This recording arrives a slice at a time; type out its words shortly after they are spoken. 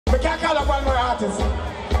We can't call up one more artist.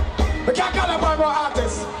 We can't call up one more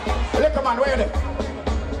artist. Look, man, where are they?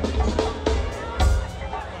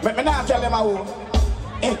 But me not tell them who.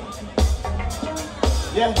 Eh.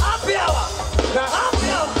 Yeah. Happy hour. Happy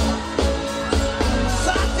hour.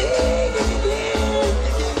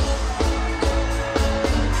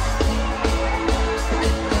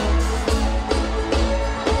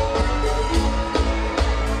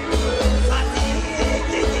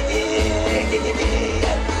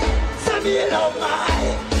 Me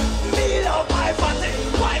love my fatty.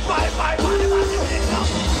 Why,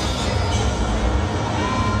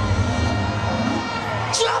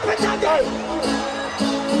 drop it again.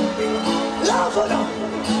 Love for them.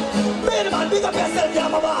 Made man, big up yourself, you're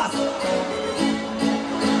my boss.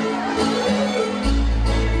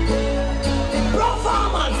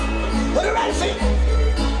 Performance. What you ready for?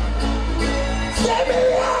 Say me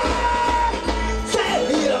yeah. Say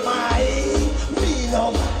me love my.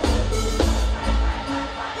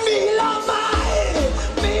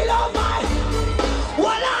 Me love my.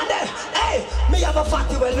 What on there? Hey, me have a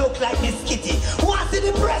fatty will look like Miss Kitty. Want to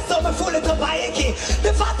the breast so me full it up by icky.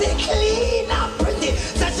 The fatty clean and pretty.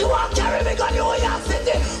 Said she want carry me gun you your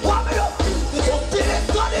city. Want me up till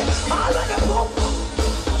it's got it. All on the pump.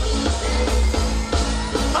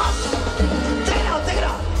 Take it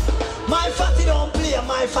out. My fatty don't play,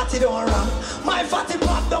 my fatty don't run. My fatty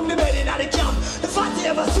pop down the bed in the camp. The fatty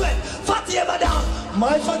ever sweat, fatty ever down.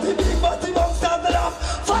 My fatty big fatty bum stand it up.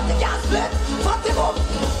 Fatty can't split, fatty bum.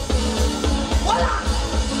 Voila!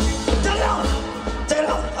 Take it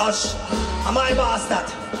down. Hush. I'm my bastard.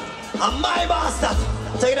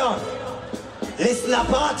 Take it down. Listen up,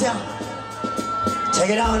 party. Take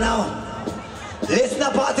it down now. Listen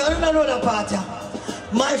up, party. I don't know the party.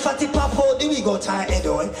 My fatty pop out the we go tie head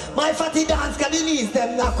oi. My fatty dance can the knees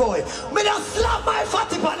them knock oi. Me just slap my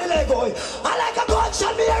fatty pan the leg oi. I like a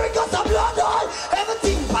gunshot me here it got some blood oi.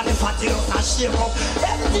 Everything pan the fatty out and shame up.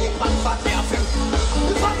 Everything pan the fatty off him.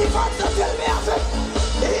 The fatty fat so tell me off him.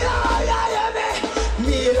 Yeah me.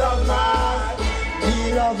 Me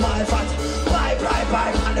love my fatty. Bye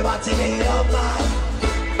and the fatty me love my.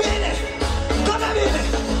 Beanie, come here Beanie.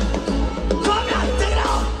 Come here, take it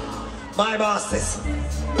out. My bosses.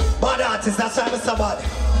 Bad artists, that's why I'm so bad.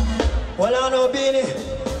 Well, I know, Beanie.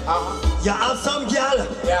 You have some girl.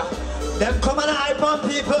 Yeah. Them come and hype on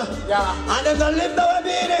people. Yeah. And them don't live nowhere,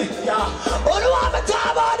 Beanie. Yeah. Who do want me to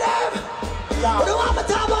talk about them? Yeah. Who do want me to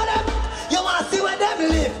talk about them? You want to see where them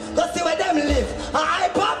live? Go see where them live. And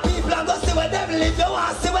hype on people and go see where them live. You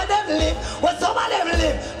want to see where them live? Where some of them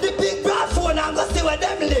live. The big broad phone and go see where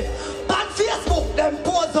them live. On Facebook, them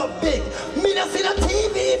pose up big. Me don't see the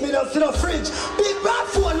TV, me don't see the fridge. Big broad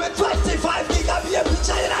phone with 25 gig of your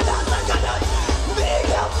picture in a dance like that.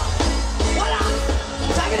 Big up. Voila.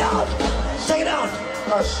 Take it down. Take it down.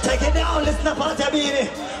 Take it down. Listen to party, Beanie.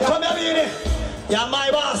 Come here, Beanie. You're my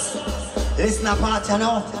boss. Listen to party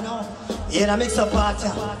now. You're the mix up party.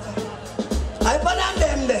 I put on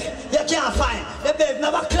them there. You can't find. The babe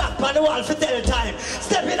never clap on the wall for tell time.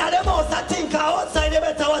 Step in at the mouse and think outside. You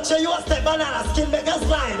better watch your step banana skin make a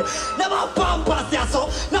slide. Never pampas there so.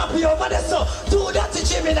 Not be over there so. Do that to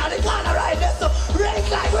Jimmy in the corner right there so. Rake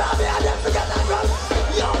like Robbie and then forget that run.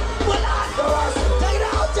 Yo, well on. Take it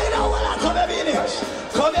out. Well on. Come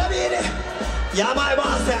here, Beanie. You're my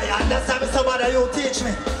boss here. You understand me somebody you teach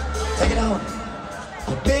me. Take it down.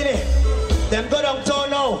 Beanie, them go downtown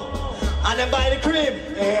now. And then buy the cream.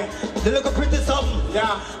 Yeah. They look pretty something.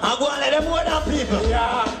 Yeah. And go and let them more than people.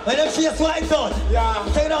 Yeah. When them face white out. Yeah.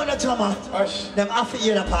 Take down the drummer. Hush. Them have to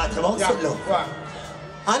hear the party. Won't Yeah. sit low. What?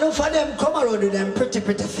 And for them come around with them pretty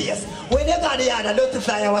face. When they got the yard and don't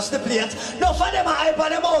fly and watch the plate. No for them hype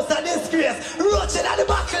on the mouse and disgrace. Roaching at the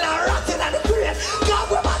buckle and rotting at the crate. Can't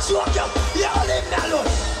go back to work your